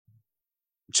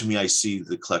to me, I see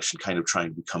the collection kind of trying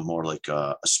to become more like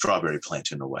a strawberry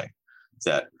plant in a way,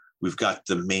 that we've got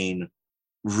the main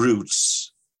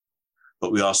roots,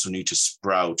 but we also need to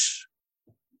sprout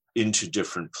into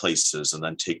different places and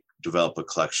then develop a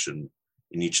collection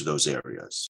in each of those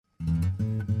areas.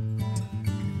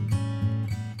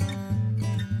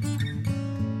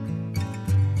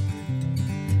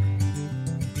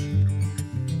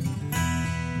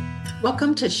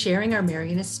 Welcome to Sharing Our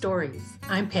Marianist Stories.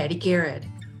 I'm Patty Garrett.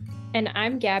 And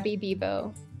I'm Gabby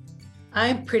Bebo.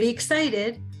 I'm pretty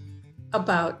excited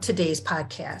about today's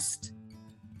podcast.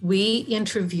 We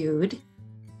interviewed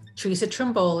Teresa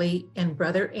Trimboli and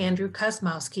Brother Andrew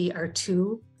Kosmowski, our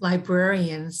two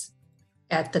librarians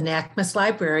at the NACMS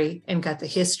Library, and got the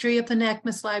history of the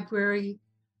NACMS Library,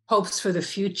 hopes for the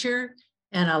future,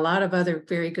 and a lot of other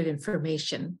very good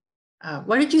information.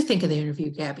 What did you think of the interview,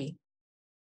 Gabby?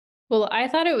 Well, I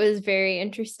thought it was very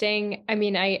interesting. I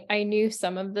mean, I knew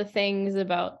some of the things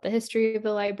about the history of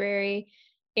the library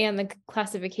and the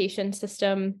classification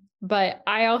system, but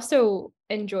I also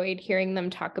enjoyed hearing them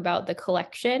talk about the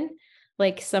collection,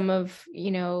 like some of,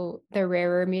 the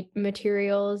rarer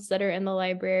materials that are in the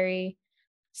library,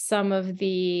 some of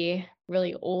the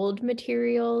really old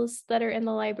materials that are in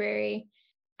the library.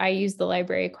 I use the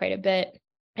library quite a bit,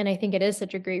 and I think it is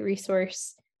such a great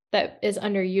resource that is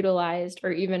underutilized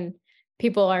or even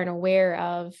people aren't aware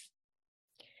of.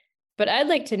 But I'd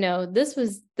like to know, this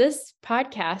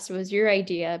podcast was your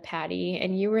idea, Patty,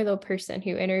 and you were the person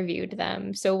who interviewed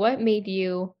them. So what made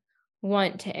you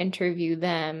want to interview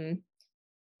them?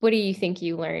 What do you think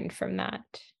you learned from that?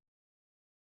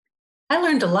 I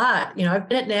learned a lot. I've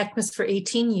been at NACMS for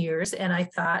 18 years, and I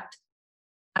thought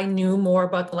I knew more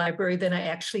about the library than I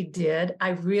actually did.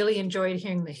 I really enjoyed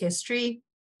hearing the history,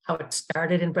 how it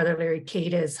started in Brother Larry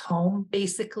Cada's home,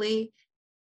 basically.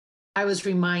 I was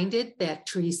reminded that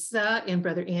Teresa and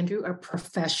Brother Andrew are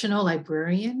professional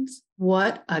librarians.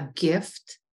 What a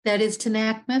gift that is to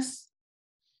NACMS.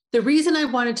 The reason I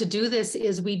wanted to do this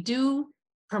is we do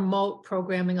promote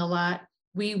programming a lot.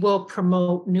 We will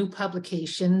promote new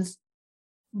publications.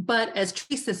 But as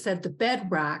Teresa said, the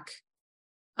bedrock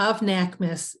of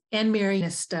NACMS and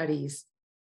Marianist studies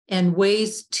and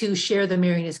ways to share the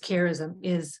Marianist charism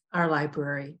is our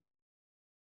library.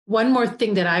 One more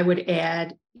thing that I would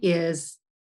add is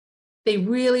they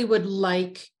really would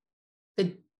like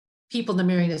the people in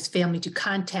the Marianist family to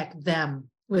contact them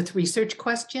with research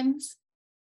questions.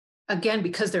 Again,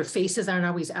 because their faces aren't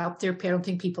always out there, I don't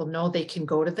think people know they can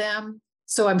go to them.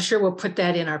 So I'm sure we'll put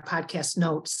that in our podcast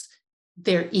notes,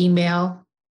 their email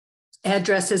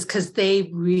addresses, because they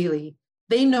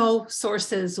know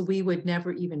sources we would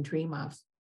never even dream of.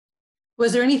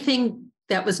 Was there anything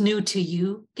that was new to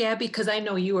you, Gabby? Because I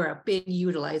know you are a big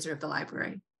utilizer of the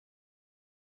library.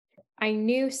 I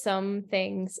knew some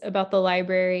things about the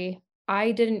library.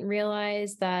 I didn't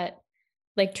realize that,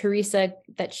 like Teresa,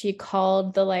 that she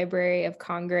called the Library of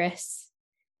Congress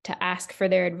to ask for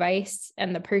their advice,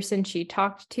 and the person she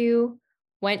talked to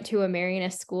went to a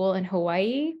Marianist school in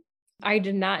Hawaii. I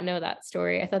did not know that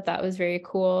story. I thought that was very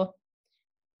cool.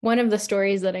 One of the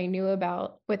stories that I knew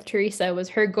about with Teresa was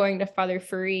her going to Father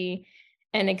Furey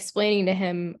and explaining to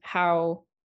him how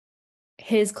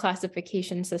his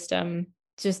classification system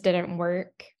just didn't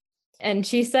work. And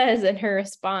she says in her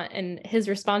response, and his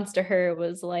response to her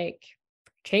was like,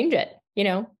 change it,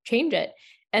 change it.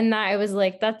 And that I was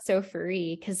like, that's so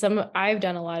Furey, because I've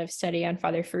done a lot of study on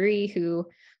Father Furey, who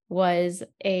was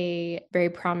a very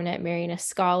prominent Marianist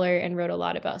scholar and wrote a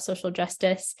lot about social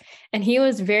justice. And he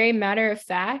was very matter of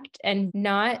fact and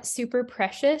not super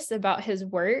precious about his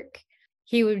work.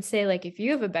 He would say, like, if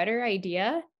you have a better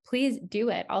idea, please do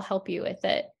it. I'll help you with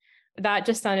it. That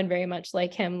just sounded very much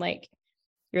like him, like,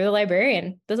 you're the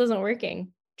librarian. This isn't working.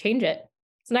 Change it.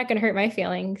 It's not going to hurt my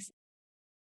feelings.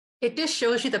 It just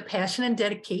shows you the passion and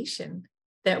dedication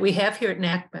that we have here at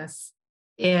NACMS,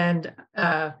 and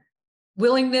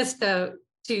willingness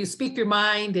to speak your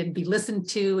mind and be listened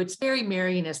to. It's very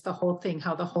Marianist,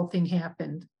 how the whole thing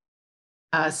happened.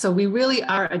 So we really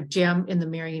are a gem in the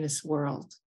Marianist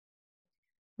world.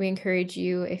 We encourage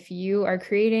you, if you are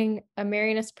creating a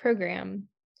Marianist program,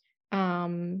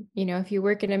 if you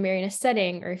work in a Marianist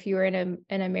setting, or if you are in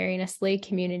a Marianist lay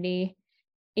community,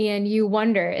 and you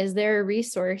wonder, is there a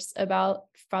resource about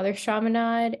Father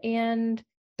Chaminade and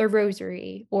the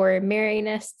Rosary, or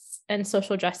Marianists and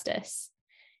social justice?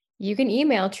 You can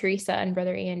email Teresa and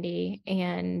Brother Andy,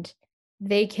 and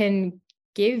they can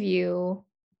give you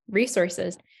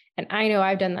resources. And I know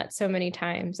I've done that so many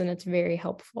times, and it's very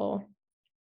helpful.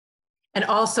 And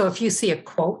also, if you see a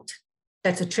quote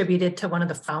that's attributed to one of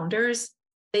the founders,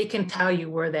 they can tell you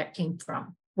where that came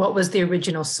from. What was the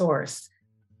original source?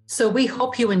 So we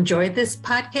hope you enjoyed this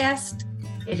podcast.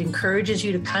 It encourages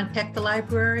you to contact the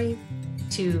library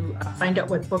to find out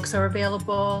what books are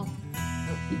available,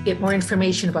 get more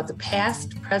information about the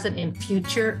past, present, and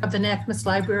future of the NACMS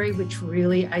Library, which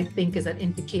really, I think, is an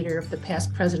indicator of the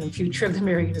past, present, and future of the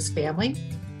Marianas family.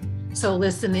 So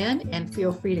listen in and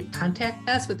feel free to contact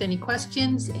us with any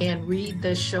questions and read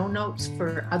the show notes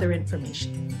for other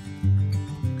information.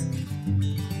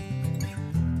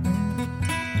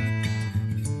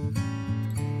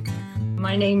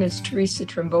 My name is Teresa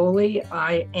Trimboli.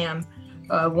 I am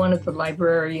one of the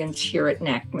librarians here at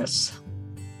NACMS.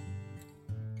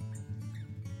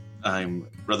 I'm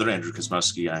Brother Andrew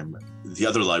Kosmowski. I'm the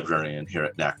other librarian here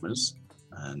at NACMS,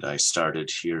 and I started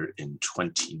here in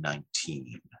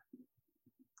 2019.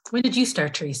 When did you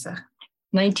start, Teresa?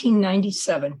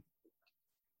 1997.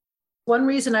 One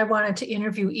reason I wanted to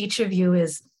interview each of you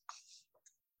is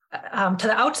to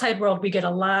the outside world, we get a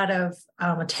lot of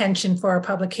attention for our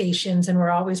publications, and we're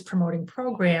always promoting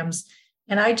programs.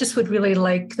 And I just would really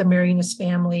like the Marianas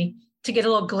family to get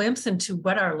a little glimpse into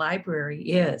what our library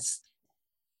is.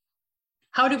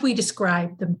 How did we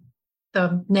describe the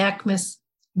NACMS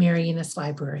Marianas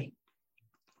Library?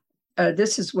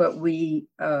 This is what we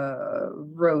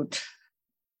wrote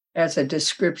as a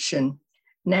description.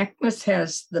 NACMS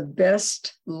has the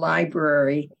best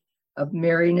library of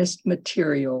Marianist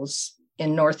materials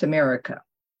in North America.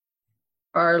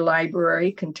 Our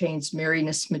library contains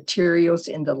Marianist materials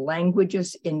in the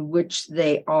languages in which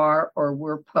they are or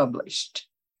were published.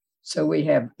 So we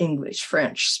have English,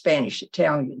 French, Spanish,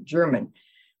 Italian, German,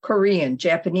 Korean,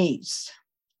 Japanese,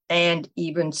 and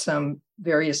even some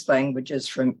various languages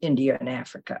from India and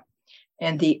Africa.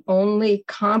 And the only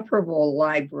comparable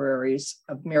libraries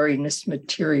of Marianist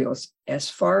materials, as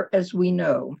far as we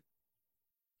know,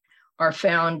 are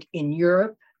found in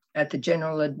Europe at the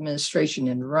General Administration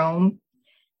in Rome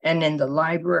and in the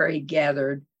library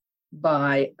gathered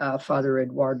by Father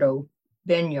Eduardo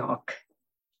Benyoc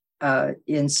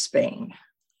in Spain.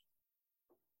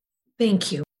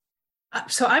 Thank you.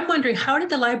 So I'm wondering, how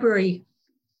did the library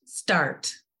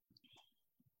start?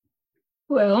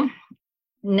 Well,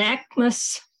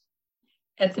 NACMS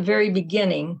at the very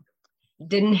beginning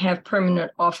didn't have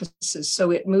permanent offices, so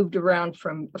it moved around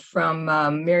from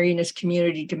Marianas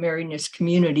community to Marianas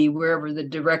community, wherever the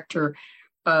director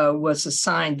was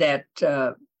assigned that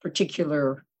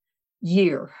particular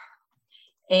year.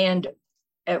 And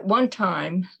at one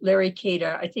time, Larry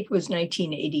Cada, I think it was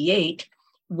 1988,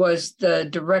 was the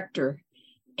director,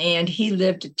 and he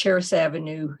lived at Terrace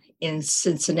Avenue in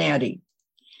Cincinnati.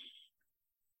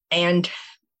 And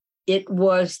it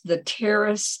was the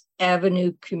Terrace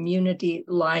Avenue Community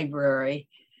Library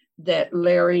that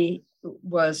Larry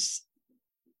was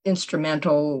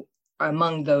instrumental,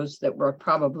 among those that were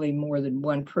probably more than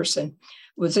one person,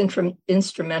 was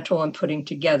instrumental in putting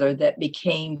together, that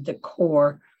became the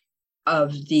core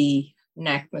of the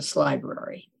NACMS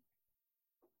Library.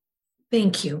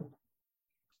 Thank you.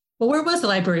 Well, where was the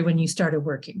library when you started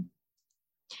working?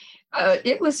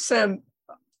 It was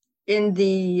in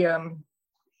the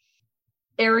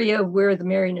area where the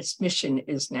Marianas Mission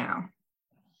is now.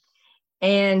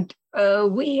 And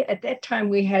at that time,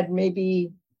 we had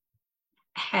maybe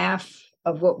half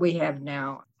of what we have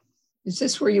now. Is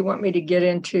this where you want me to get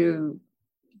into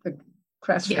the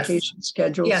classification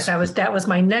schedules? Yes, that was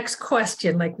my next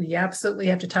question. Like, we absolutely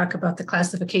have to talk about the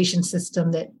classification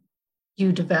system that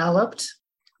you developed.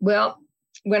 Well,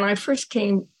 when I first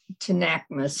came to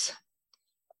NACMS,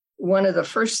 one of the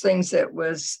first things that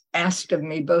was asked of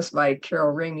me, both by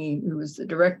Carol Ramey, who was the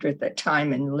director at that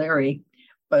time, and Larry,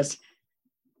 was,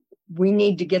 we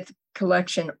need to get the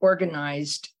collection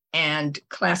organized and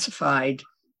classified,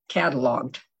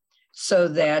 cataloged, so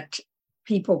that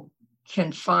people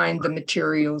can find the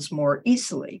materials more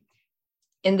easily.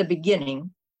 In the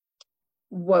beginning,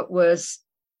 what was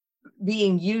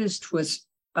being used was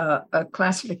a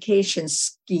classification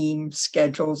scheme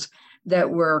schedules that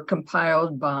were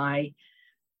compiled by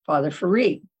Father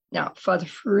Ferree. Now, Father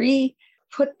Ferree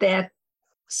put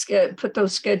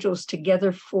those schedules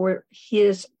together for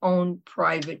his own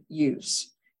private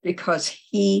use, because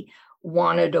he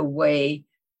wanted a way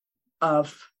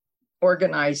of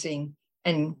organizing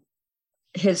and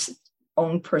his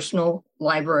own personal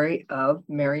library of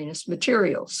Marianist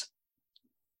materials.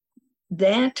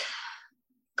 That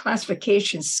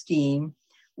classification scheme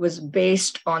was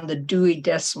based on the Dewey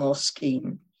Decimal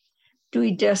scheme.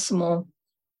 Dewey Decimal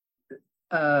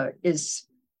is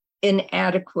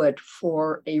inadequate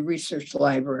for a research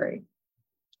library,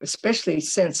 especially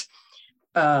since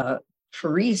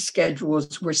Faree's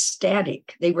schedules were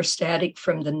static. They were static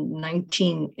from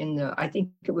I think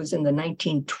it was in the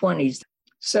 1920s.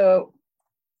 So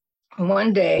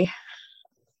one day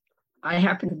I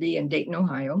happened to be in Dayton,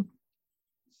 Ohio,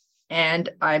 and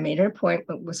I made an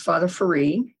appointment with Father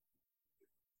Faree,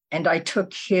 and I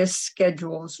took his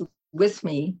schedules with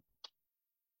me,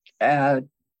 and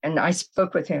I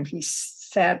spoke with him. He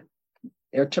sat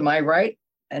there to my right,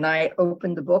 and I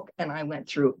opened the book and I went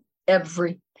through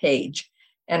every page,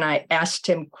 and I asked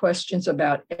him questions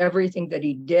about everything that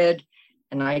he did,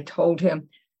 and I told him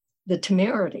the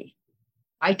temerity.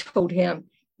 I told him,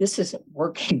 this isn't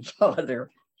working, Father.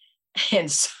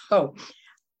 And so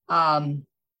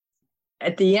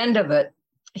at the end of it,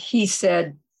 he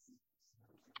said,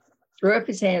 threw up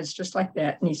his hands just like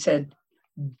that, and he said,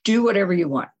 do whatever you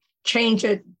want, change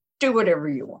it, do whatever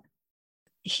you want.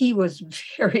 He was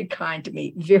very kind to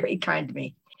me, very kind to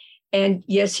me. And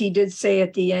yes, he did say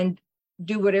at the end,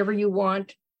 do whatever you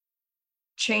want,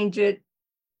 change it,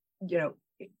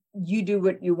 you do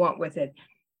what you want with it.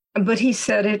 But he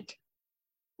said it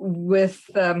with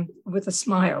a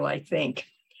smile, I think,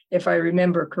 if I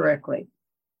remember correctly.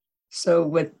 So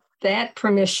with that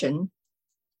permission,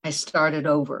 I started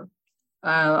over.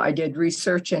 I did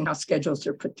research in how schedules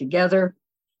are put together,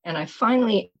 and I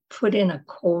finally put in a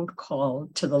cold call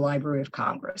to the Library of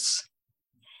Congress.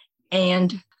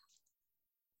 And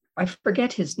I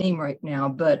forget his name right now,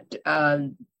 but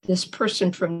this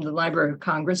person from the Library of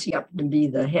Congress, he happened to be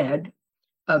the head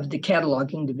of the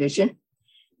cataloging division.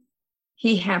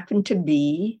 He happened to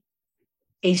be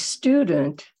a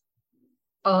student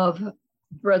of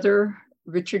Brother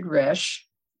Richard Resch,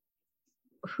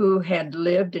 who had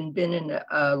lived and been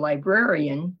a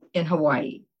librarian in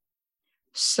Hawaii.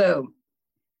 So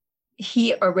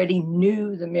he already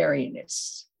knew the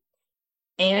Marianists,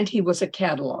 and he was a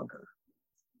cataloger.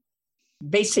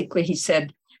 Basically, he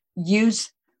said,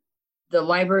 use the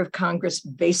Library of Congress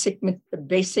basic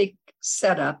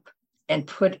setup and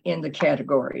put in the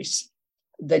categories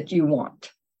that you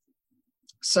want.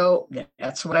 So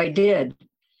that's what I did.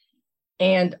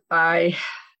 And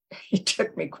it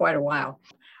took me quite a while.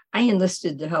 I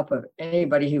enlisted the help of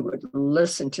anybody who would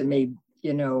listen to me,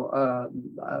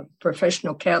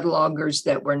 professional catalogers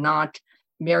that were not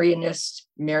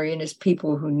Marianist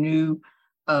people who knew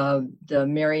the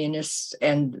Marianists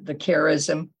and the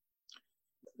charism.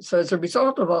 So as a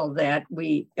result of all that,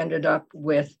 we ended up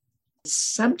with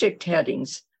subject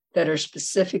headings that are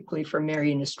specifically for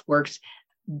Marianist works.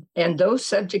 And those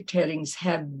subject headings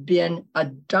have been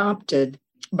adopted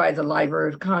by the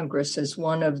Library of Congress as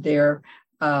one of their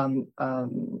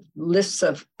lists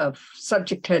of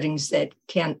subject headings that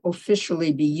can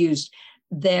officially be used.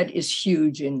 That is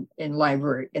huge in the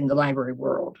library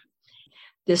world.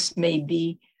 This may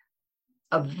be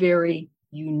a very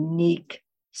unique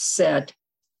set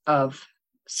of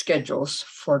schedules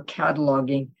for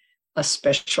cataloging a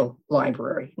special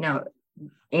library. Now,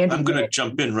 Andy, I'm going to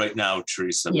jump in right now,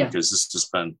 Teresa, because this has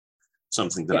been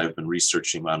something that I've been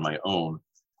researching on my own.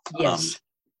 Yes.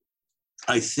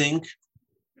 I think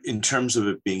in terms of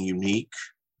it being unique,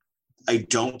 I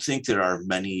don't think there are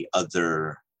many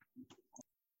other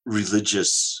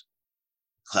religious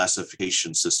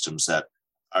classification systems that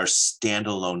are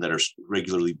standalone, that are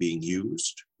regularly being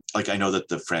used. Like, I know that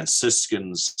the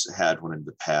Franciscans had one in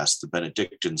the past, the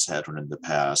Benedictines had one in the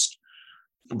past,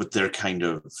 but they're kind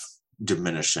of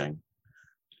diminishing.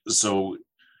 So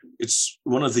it's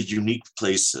one of the unique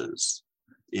places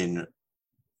in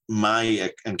my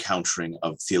encountering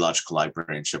of theological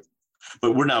librarianship.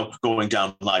 But we're now going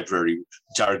down library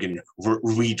jargon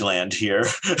weedland here.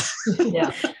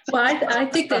 Yeah. Well, I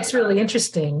think that's really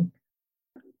interesting.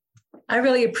 I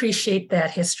really appreciate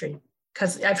that history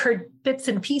because I've heard bits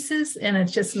and pieces, and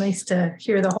it's just nice to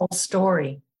hear the whole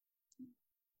story.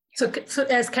 So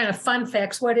as kind of fun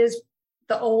facts, what is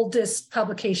the oldest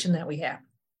publication that we have?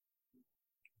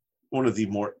 One of the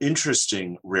more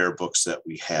interesting rare books that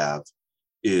we have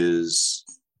is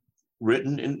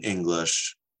written in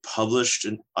English, published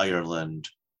in Ireland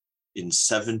in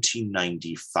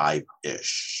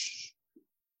 1795-ish,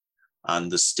 on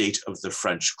the state of the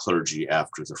French clergy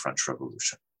after the French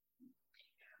Revolution.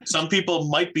 Some people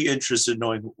might be interested in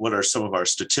knowing what some of our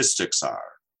statistics are.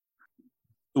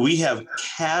 We have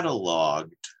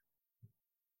cataloged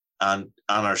on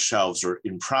our shelves, or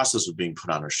in process of being put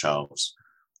on our shelves,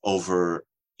 over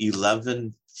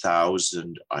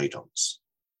 11,000 items.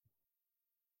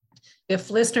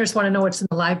 If listeners want to know what's in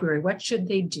the library, what should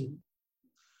they do?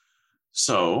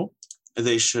 So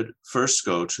they should first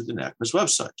go to the NACMS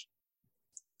website.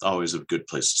 Always a good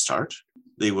place to start.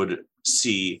 They would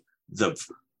see the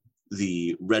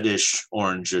the reddish,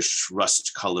 orangish,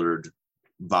 rust-colored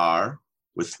bar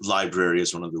with library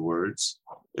as one of the words.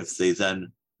 If they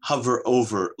then hover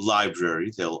over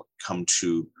library, they'll come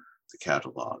to the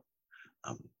catalog.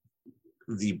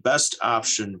 The best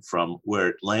option from where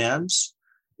it lands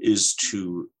is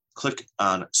to click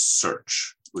on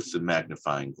search with the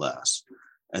magnifying glass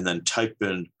and then type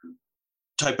in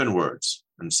words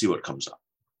and see what comes up.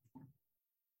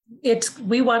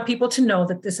 We want people to know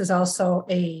that this is also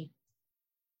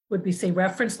would we say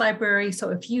reference library? So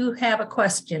if you have a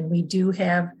question, we do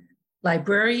have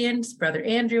librarians, Brother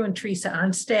Andrew and Teresa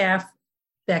on staff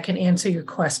that can answer your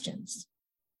questions.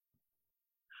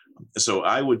 So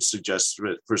I would suggest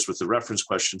first with the reference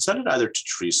question, send it either to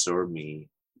Teresa or me,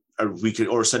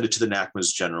 or send it to the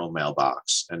NACMA's general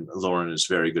mailbox. And Lauren is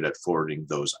very good at forwarding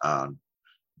those on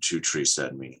to Teresa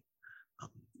and me.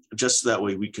 Just so that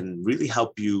way we can really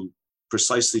help you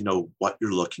precisely know what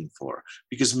you're looking for.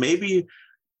 Because maybe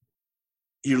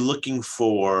you're looking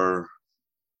for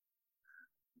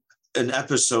an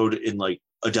episode in like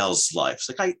Adele's life. It's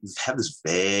like, I have this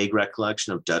vague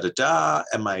recollection of da-da-da.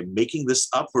 Am I making this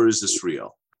up or is this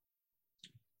real?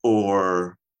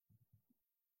 Or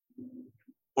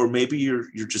maybe you're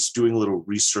just doing a little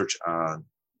research on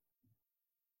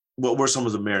what were some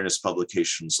of the Marianist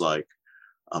publications like.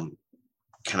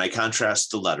 Can I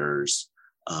contrast the letters?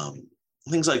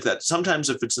 Things like that. Sometimes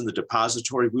if it's in the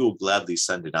depository, we will gladly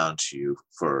send it on to you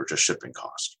for just shipping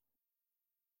cost.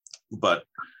 But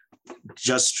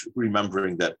just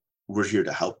remembering that we're here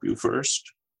to help you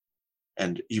first.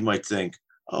 And you might think,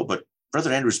 oh, but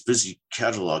Brother Andrew's busy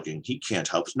cataloging. He can't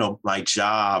help. No, my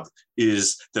job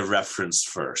is the reference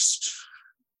first.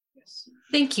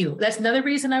 Thank you. That's another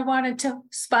reason I wanted to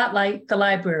spotlight the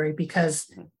library,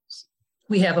 because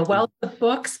we have a wealth of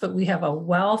books, but we have a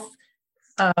wealth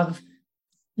of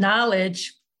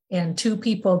knowledge and two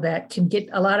people that can get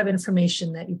a lot of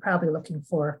information that you're probably looking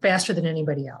for faster than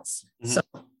anybody else. Mm-hmm. So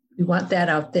we want that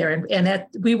out there. And that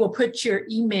we will put your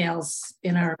emails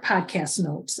in our podcast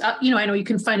notes. I know you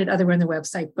can find it other on the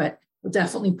website, but we'll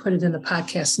definitely put it in the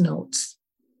podcast notes.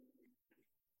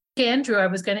 Andrew, I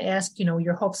was going to ask,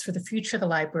 your hopes for the future of the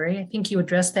library. I think you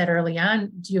addressed that early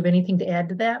on. Do you have anything to add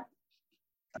to that?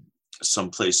 Some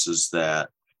places that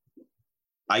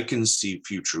I can see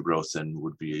future growth in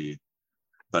would be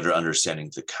better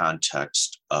understanding the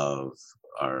context of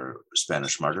our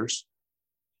Spanish martyrs.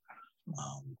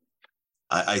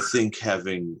 I think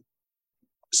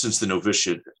since the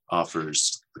novitiate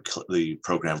offers the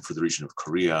program for the region of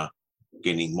Korea,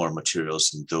 gaining more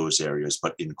materials in those areas,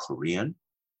 but in Korean,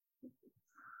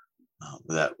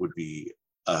 that would be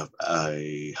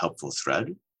a helpful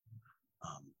thread.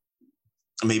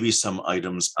 Maybe some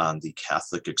items on the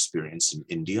Catholic experience in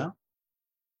India.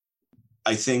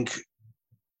 I think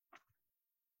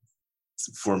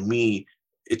for me,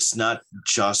 it's not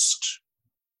just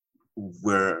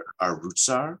where our roots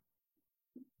are.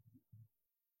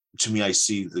 To me, I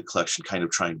see the collection kind of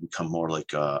trying to become more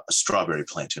like a strawberry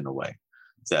plant in a way,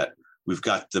 that we've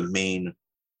got the main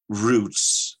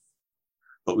roots,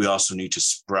 but we also need to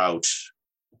sprout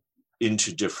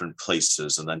into different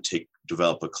places and then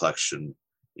develop a collection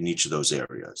in each of those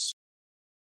areas.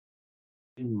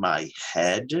 In my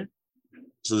head,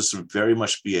 so this would very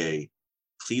much be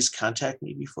please contact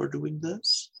me before doing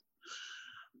this.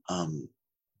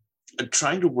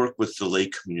 Trying to work with the lay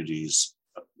communities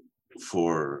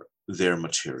for their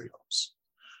materials.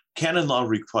 Canon law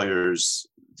requires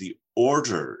the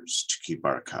orders to keep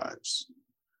archives,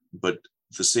 but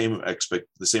the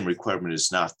same requirement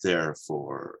is not there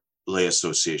for lay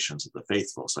associations of the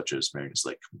faithful, such as Marianist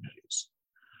lay communities.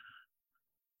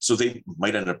 So they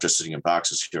might end up just sitting in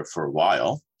boxes here for a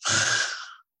while,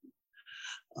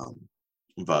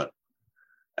 but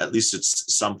at least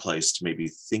it's someplace to maybe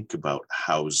think about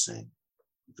housing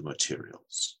the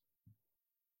materials.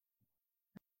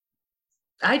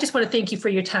 I just want to thank you for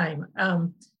your time.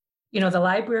 The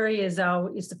library is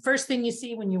the first thing you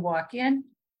see when you walk in.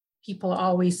 People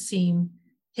always seem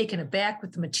taken aback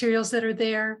with the materials that are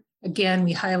there. Again,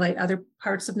 we highlight other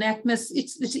parts of NACMS.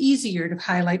 It's easier to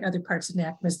highlight other parts of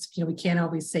NACMS. We can't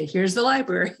always say, here's the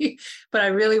library, but I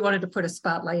really wanted to put a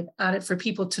spotlight on it for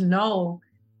people to know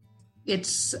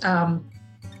it's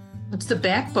the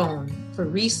backbone for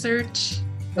research.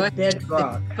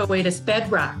 Bedrock. Oh, wait, it's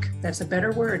bedrock. That's a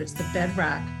better word. It's the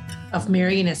bedrock of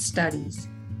Marianist studies,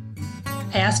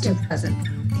 past and present.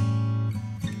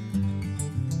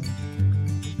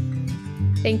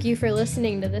 Thank you for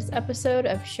listening to this episode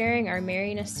of Sharing Our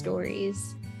Marianist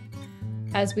Stories.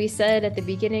 As we said at the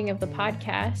beginning of the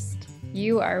podcast,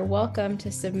 you are welcome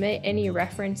to submit any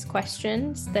reference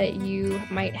questions that you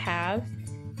might have.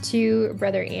 to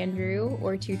Brother Andrew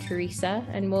or to Teresa,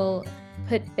 and we'll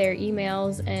put their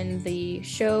emails and the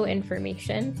show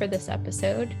information for this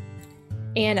episode.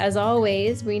 And as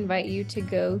always, we invite you to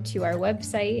go to our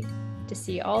website to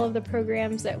see all of the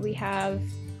programs that we have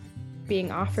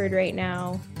being offered right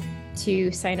now,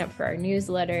 to sign up for our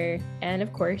newsletter, and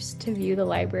of course, to view the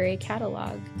library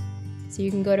catalog. So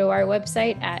you can go to our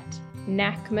website at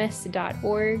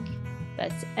nacms.org.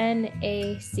 That's NACMS.org.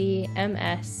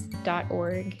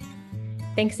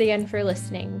 Thanks again for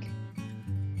listening.